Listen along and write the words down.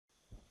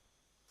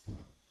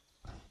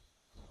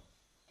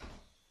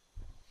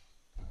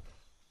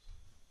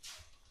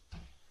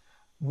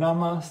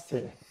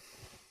Namaste.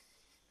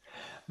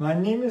 My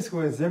name is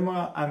Rui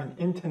Zimmerer. I'm an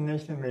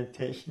international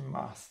meditation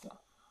master.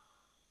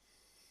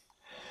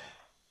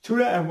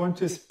 Today I want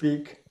to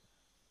speak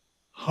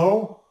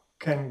how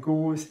can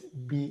gurus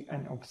be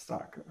an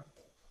obstacle.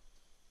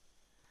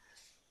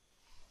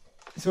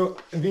 So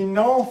we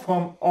know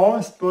from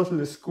all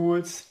spiritual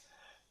schools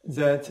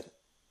that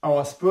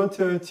our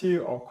spirituality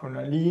or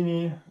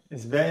Kundalini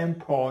is very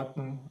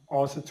important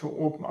also to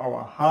open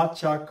our heart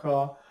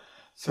chakra,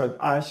 third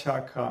eye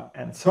chakra,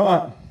 and so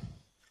on.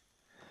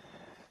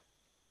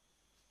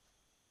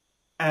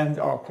 And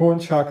our crone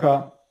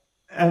chakra,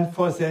 and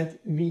for that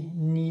we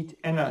need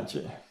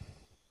energy.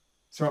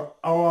 So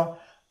our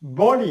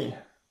body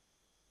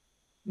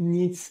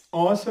needs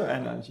also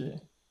energy.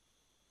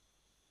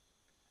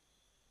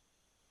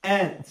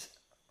 And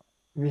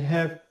we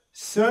have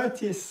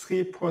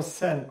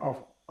 33%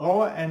 of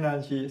our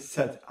energy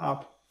set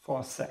up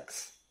for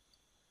sex.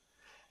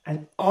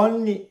 And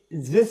only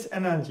this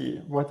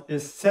energy, what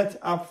is set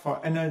up for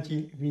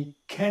energy, we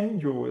can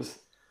use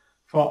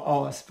for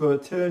our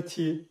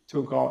spirituality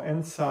to go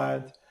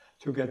inside,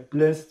 to get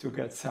bliss, to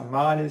get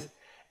samadhis,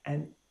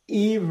 and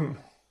even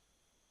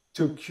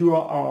to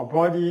cure our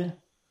body.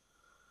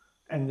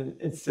 And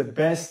it's the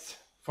best,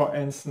 for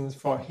instance,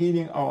 for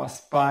healing our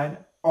spine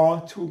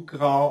or to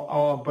grow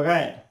our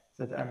brain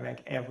that I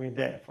make every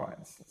day, for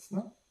instance.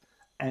 No?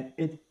 And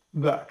it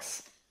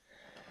works.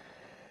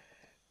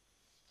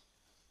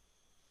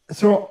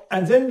 So,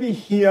 and then we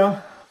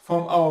hear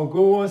from our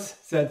gurus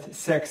that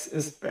sex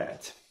is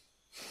bad.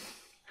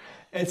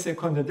 It's a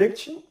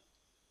contradiction.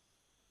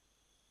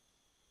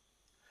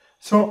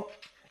 So,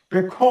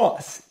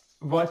 because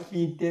what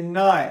we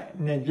deny,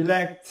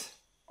 neglect,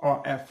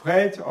 or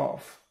afraid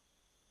of,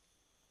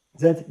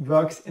 that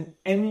works in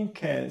any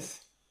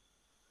case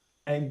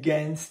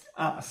against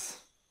us.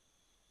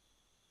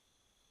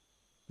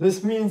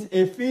 This means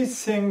if we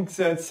think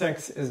that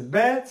sex is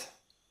bad,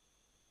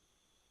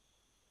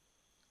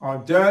 or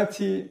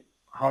dirty,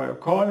 how you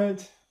call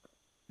it,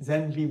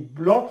 then we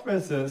block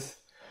with this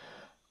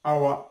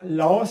our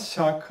lowest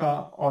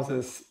chakra, or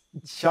this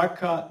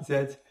chakra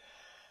that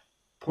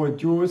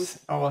produce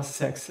our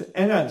sexual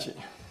energy.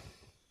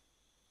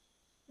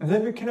 And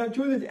then we cannot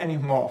use it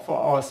anymore for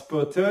our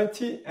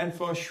spirituality and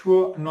for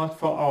sure not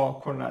for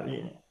our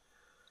Kundalini.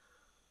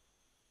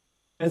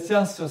 It's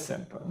just so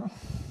simple. No?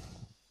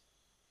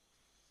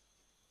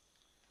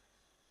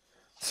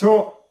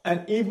 So,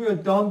 and if you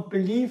don't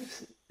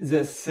believe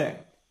this thing,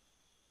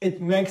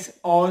 it makes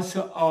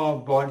also our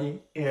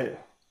body ill.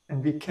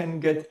 And we can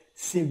get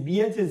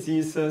severe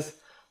diseases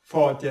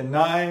for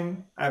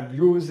denying,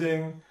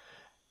 abusing,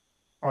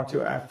 or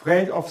to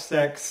afraid of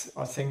sex,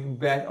 or thinking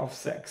bad of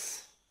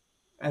sex.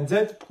 And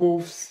that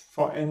proves,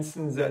 for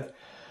instance, that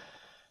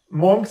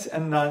monks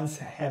and nuns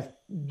have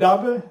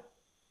double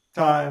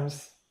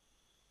times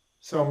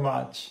so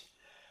much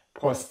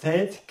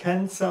prostate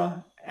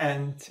cancer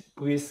and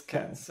breast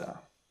cancer.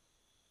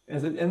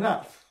 Is it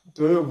enough?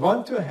 Do you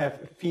want to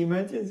have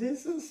female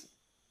diseases?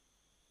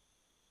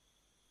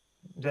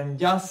 Then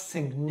just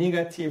think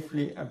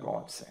negatively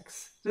about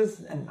sex. This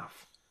is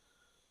enough.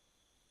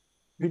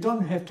 We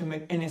don't have to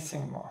make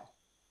anything more.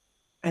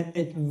 And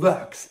it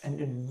works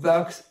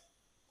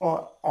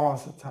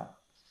all the time.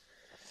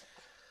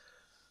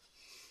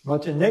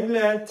 What you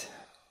neglect,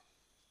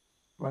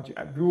 what you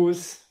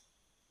abuse,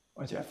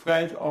 what you're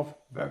afraid of,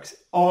 works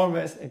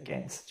always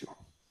against you.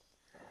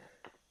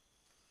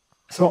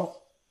 So,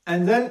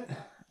 and then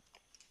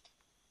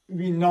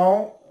we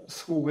know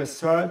through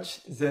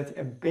research that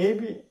a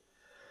baby,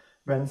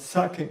 when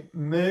sucking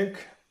milk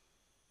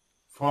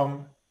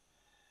from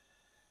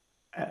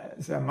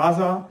the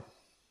mother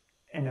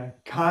in a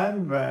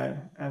calm way,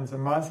 and the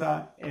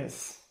mother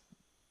is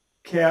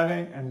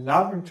caring and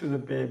loving to the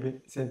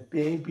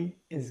baby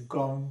is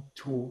going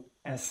to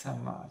a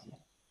samadhi.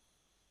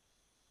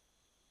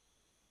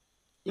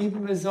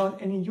 Even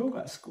without any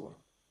yoga school,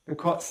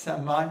 because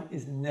samadhi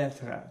is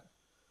natural.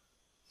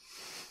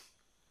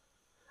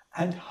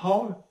 And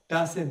how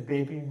does a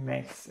baby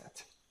make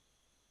that?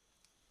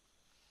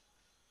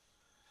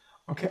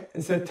 Okay,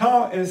 the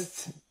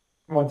Taoists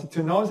wanted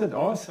to know that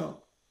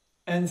also,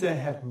 and they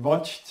have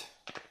watched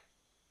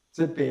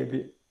the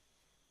baby,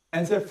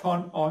 and they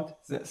found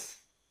out this.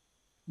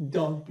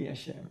 Don't be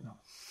ashamed now.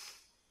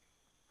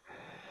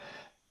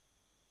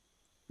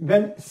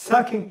 When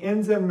sucking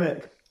in the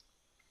milk,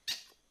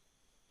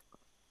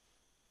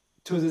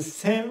 to the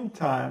same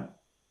time,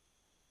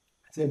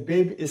 the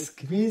baby is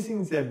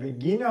squeezing the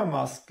vagina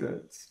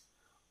muscles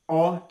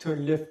or to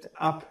lift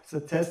up the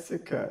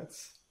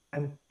testicles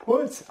and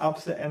pulls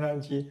up the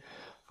energy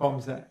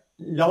from the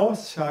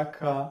lowest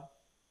chakra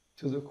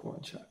to the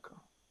crone chakra.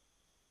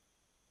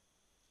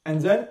 And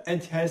then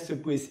it has to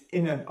breathe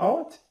in and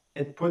out.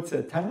 It puts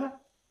the tongue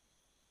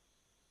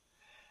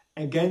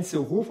against the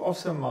roof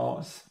of the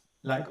mouth,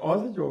 like all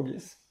the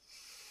yogis.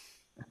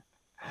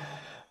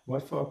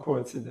 What for a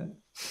coincidence.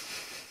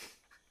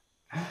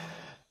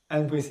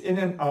 and breathe in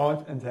and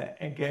out, and then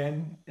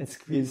again it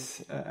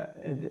squeeze,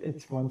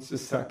 it wants to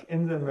suck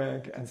in the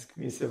milk and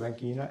squeeze the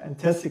vagina and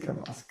testicle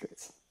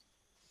muscles.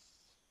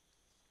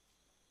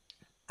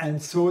 And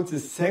so the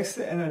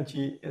sexual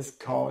energy is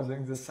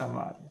causing the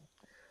samadhi.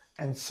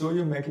 And so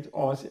you make it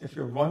also if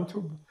you want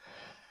to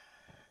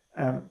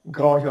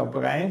grow your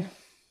brain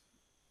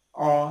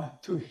or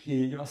to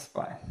heal your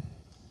spine.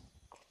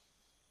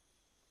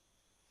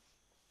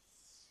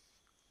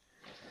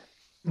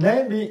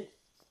 Maybe,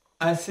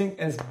 I think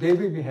as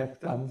baby we have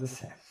done the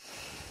same.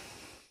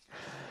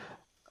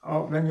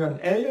 Or when you're an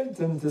alien,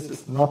 then this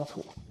is not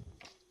true.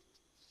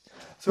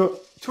 So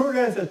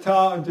today the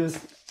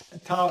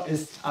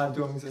Taoists are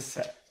doing the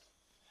same.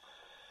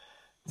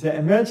 They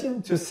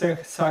imagine to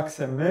suck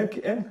the milk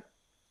in,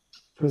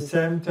 at the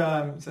same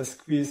time they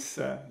squeeze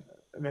the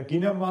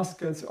vagina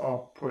muscles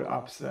or pull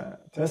up the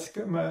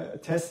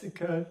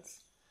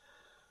testicles,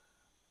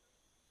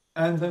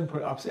 and then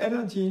pull up the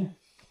energy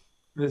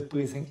with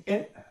breathing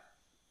in,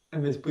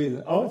 and with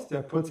breathing out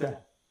they put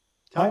their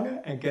tongue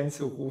against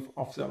the roof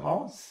of the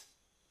mouth,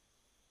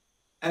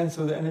 and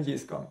so the energy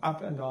is going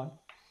up and down.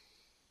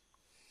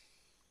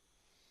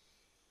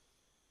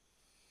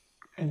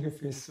 And you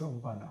feel so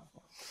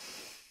wonderful.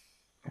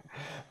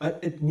 But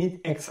it needs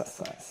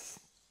exercise.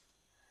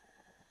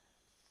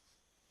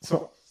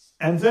 So,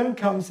 and then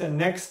comes the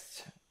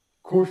next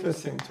crucial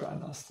thing to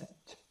understand.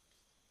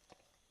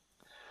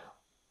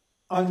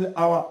 On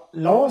our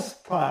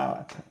lowest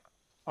part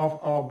of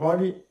our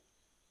body,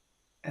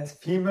 as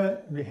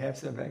female, we have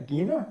the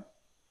vagina,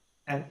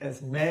 and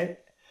as male,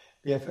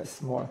 we have a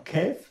small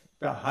cave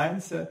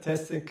behind the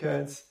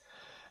testicles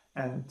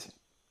and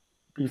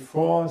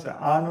before the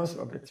anus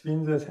or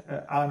between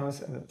the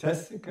anus and the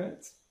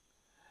testicles.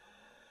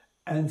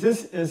 And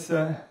this is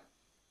a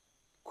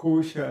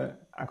crucial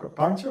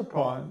acupuncture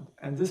point,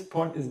 and this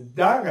point is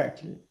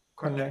directly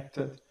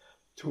connected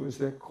to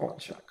the crone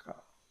chakra.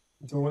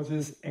 So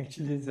this is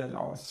actually the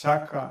lowest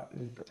chakra, a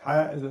little bit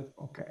higher is it?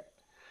 Okay.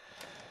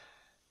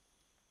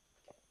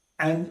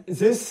 And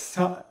this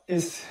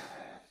is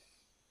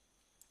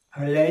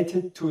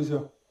related to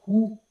the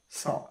who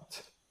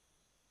sound.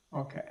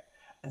 Okay.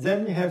 And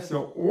then we have the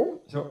Om.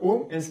 The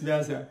Om is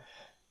where the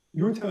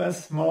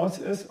uterus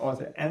mouth is, or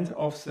the end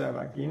of the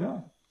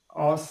vagina.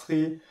 All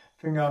three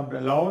fingers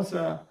below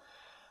the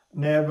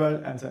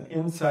navel, and then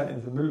inside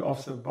in the middle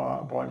of the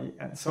body,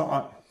 and so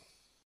on.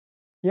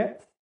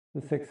 Yes,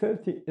 the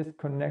sexuality is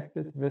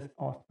connected with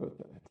our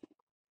spirituality.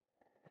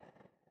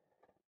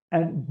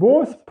 And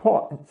both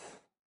points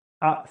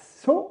are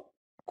so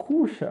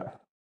crucial.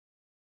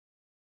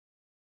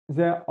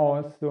 They're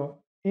also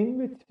in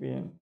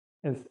between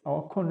is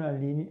our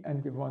Kundalini,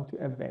 and we want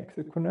to awake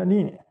the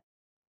Kundalini.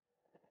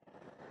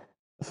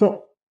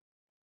 So,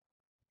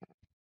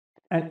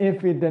 and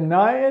if we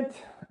deny it,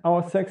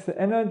 our sexual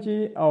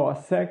energy, our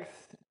sex,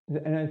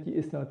 the energy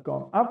is not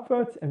going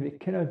upwards, and we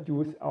cannot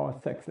use our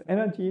sexual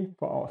energy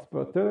for our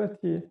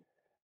spirituality,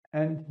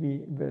 and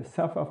we will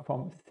suffer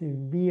from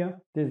severe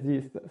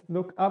diseases.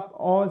 Look up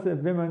all the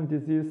women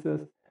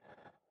diseases.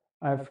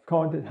 I've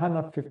counted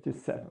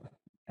 157,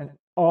 and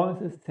all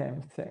the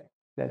same thing.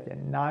 They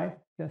deny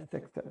their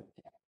sexuality.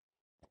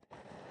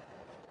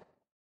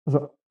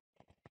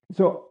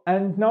 So,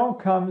 and now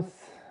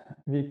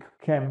we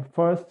came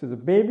first to the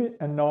baby,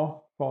 and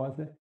now for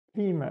the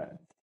females.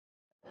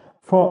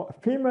 For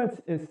females,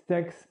 is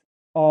sex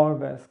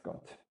always good?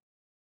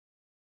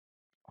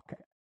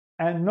 Okay.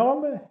 A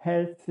normal,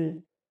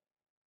 healthy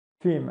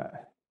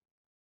female,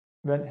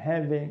 when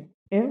having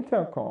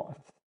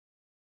intercourse,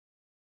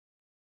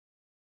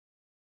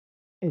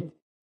 it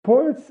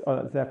pulls,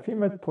 or the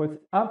female pulls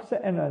up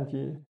the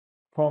energy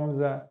from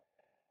the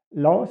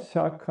lowest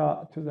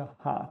chakra to the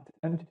heart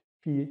and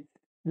feeds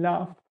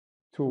love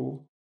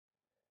to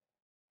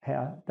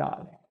her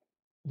darling.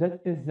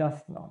 That is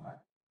just normal.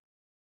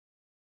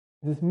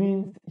 This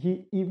means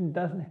he even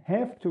doesn't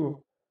have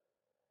to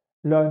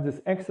learn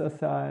this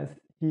exercise.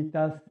 He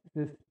does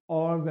this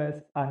always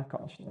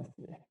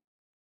unconsciously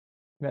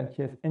when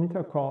he has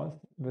intercourse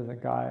with a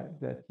guy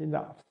that he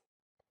loves.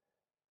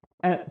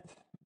 And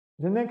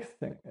the next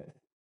thing is,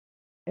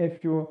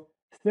 if you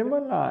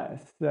stimulate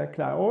the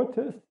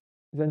clitoris,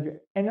 then you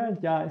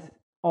energize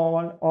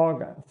all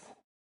organs.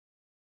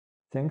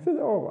 Things is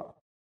over.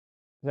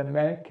 The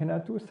male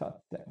cannot do such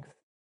things.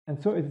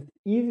 And so it's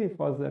easy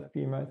for the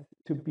females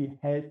to be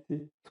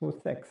healthy through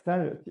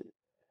sexuality.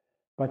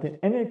 But in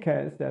any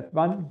case, there's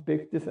one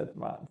big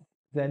disadvantage.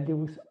 They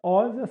lose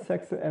all the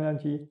sexual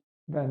energy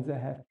when they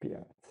have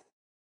periods.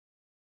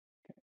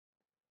 Okay.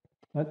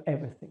 Not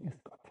everything is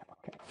good.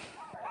 Okay.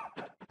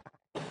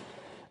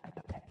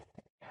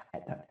 I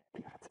don't have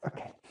periods.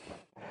 Okay.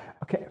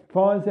 Okay.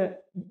 For the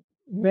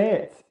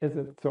males, is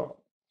it so?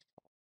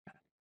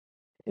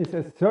 Is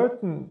a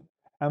certain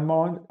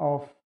amount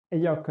of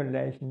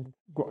ejaculation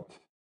good?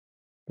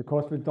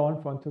 Because we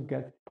don't want to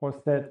get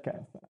prostate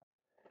cancer.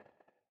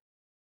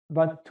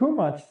 But too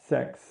much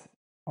sex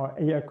or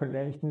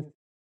ejaculation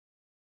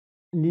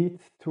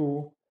leads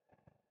to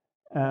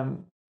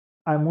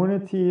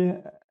immunity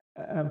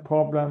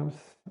problems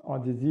or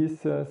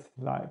diseases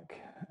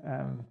like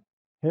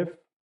HIV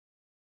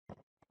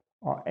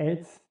or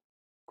AIDS,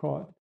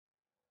 called,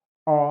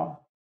 or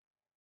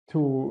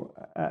to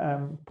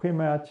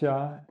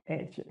premature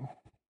aging.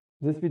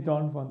 This we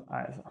don't want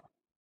either.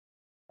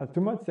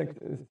 Too much sex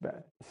is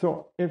bad.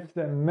 So if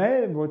the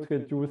male would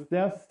reduce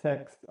their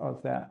sex or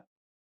their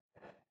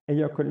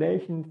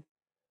ejaculation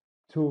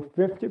to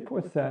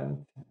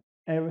 50%,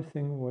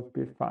 everything would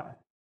be fine.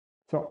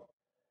 So,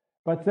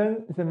 but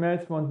then the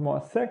males want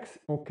more sex.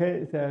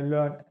 Okay, they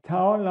learn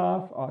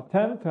Tao-love or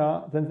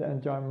Tantra, then they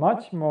enjoy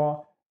much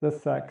more the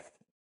sex,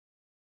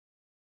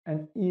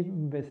 and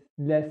even with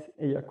less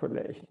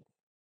ejaculation.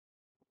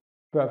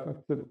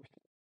 Perfect solution.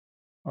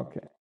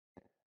 Okay.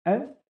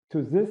 And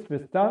to this,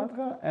 with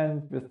Tantra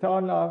and with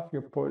Tao-love,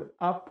 you pull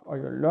up, or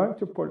you learn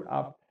to pull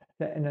up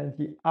the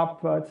energy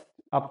upwards,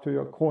 up to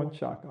your crone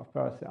chakra.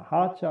 First your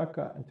heart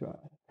chakra and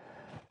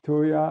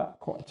to your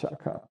crone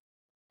chakra.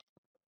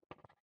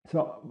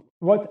 So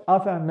what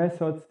other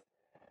methods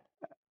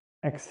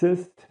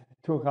exist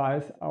to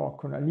rise our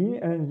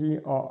Kundalini energy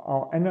or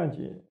our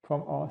energy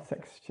from our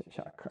sex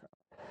chakra?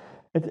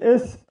 It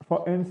is,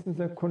 for instance,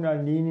 the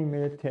Kundalini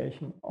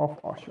meditation of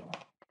Osho.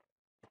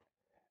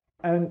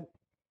 And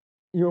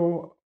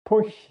you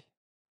push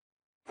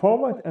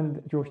forward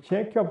and you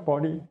shake your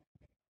body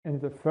in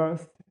the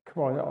first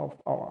quarter of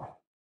hour.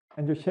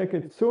 And you shake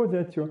it so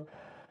that you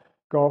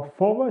go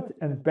forward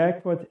and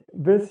backward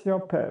with your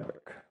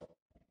pelvic.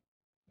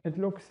 It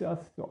looks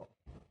just so.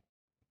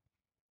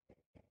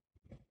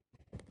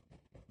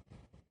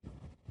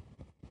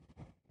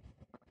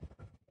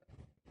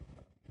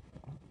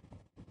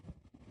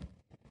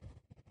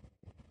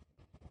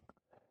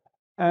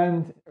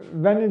 And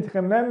when it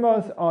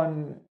remembers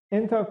on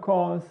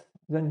intercourse,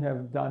 then you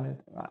have done it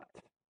right.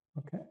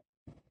 Okay?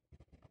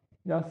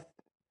 Just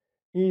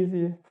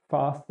easy,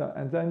 faster,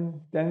 and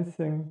then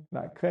dancing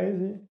like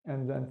crazy,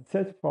 and then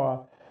sit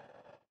for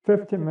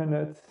 50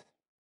 minutes,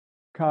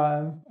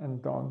 calm,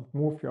 and don't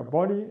move your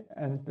body,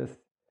 and with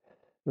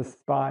the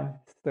spine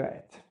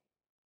straight.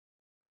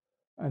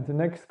 And the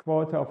next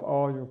quarter of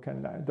hour you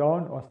can lie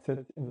down or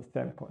sit in the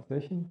same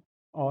position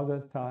all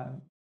the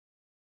time.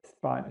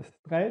 Spine is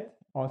straight,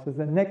 also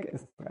the neck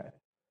is straight.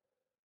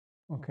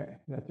 Okay,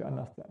 that you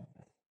understand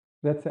this.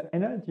 That's the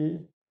energy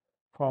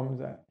from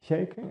the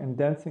shaking and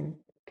dancing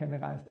can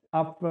rise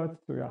upwards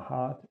to your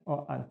heart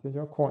or onto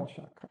your crone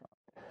chakra.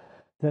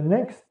 The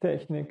next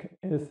technique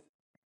is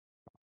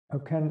you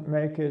can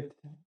make it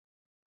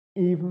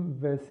even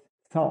with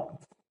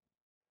sounds.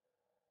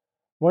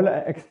 What I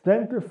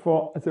explained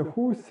before, the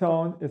who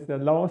sound is the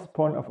lowest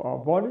point of our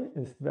body,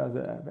 is where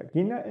the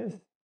vagina is,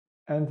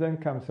 and then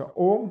comes the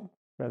om,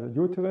 where the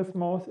uterus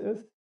mouth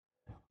is,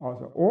 or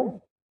the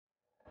om,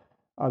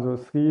 also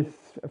 3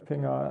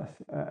 fingers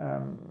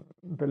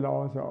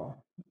below the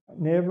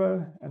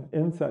navel and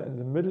inside in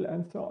the middle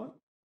and so on.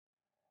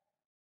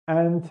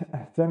 And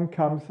then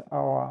comes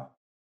our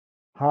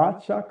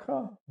heart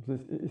chakra.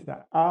 This is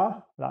the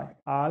A, like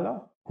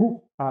Allah,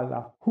 hu,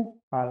 Allah, hu,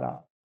 Allah.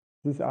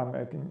 These are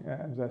making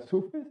the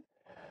Sufis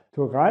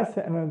to rise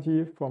the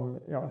energy from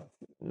your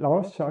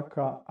lowest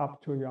chakra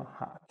up to your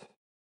heart.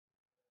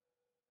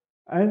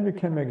 And we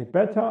can make it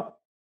better.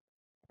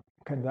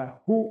 Can say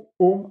Hu,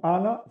 Om,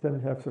 Allah.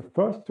 Then we have the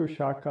first 2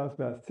 chakras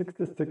where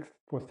 66%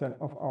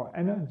 of our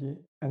energy,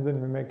 and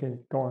then we make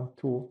it go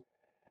to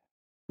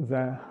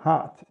the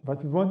heart.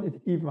 But we want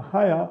it even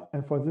higher,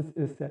 and for this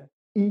is the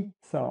E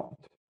sound.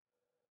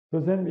 So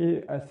then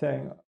we are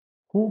saying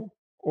Hu,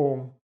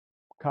 Om,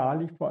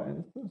 Kali, for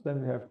instance.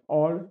 Then we have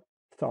all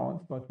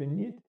sounds what we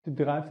need to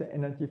drive the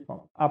energy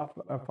from up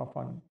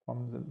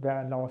from the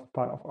very lowest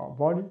part of our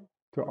body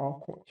to our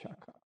crone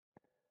chakra.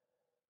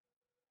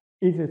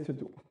 Easy to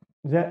do.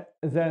 The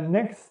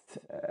next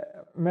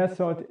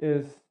method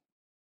is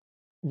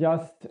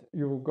just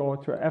you go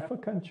to an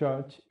African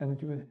church and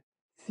you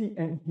see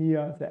and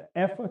hear the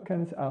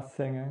Africans are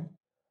singing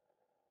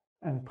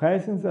and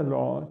praising the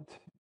Lord,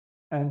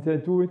 and they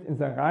do it in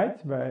the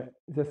right way.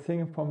 They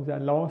sing from the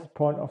lowest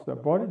point of the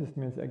body. This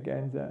means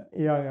again the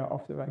area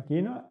of the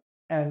vagina,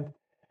 and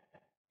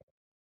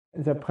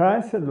they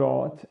praise the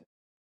Lord.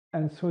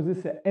 And so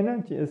this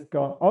energy is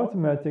gone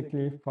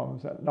automatically from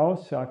the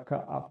lowest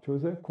chakra up to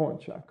the crone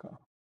chakra.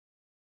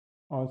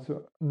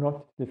 Also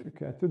not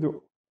difficult to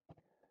do.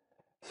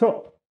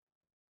 So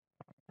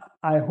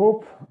I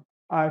hope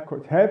I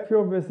could help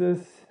you with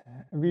this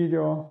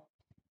video,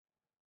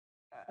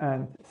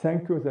 and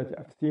thank you that you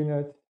have seen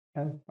it,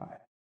 and bye.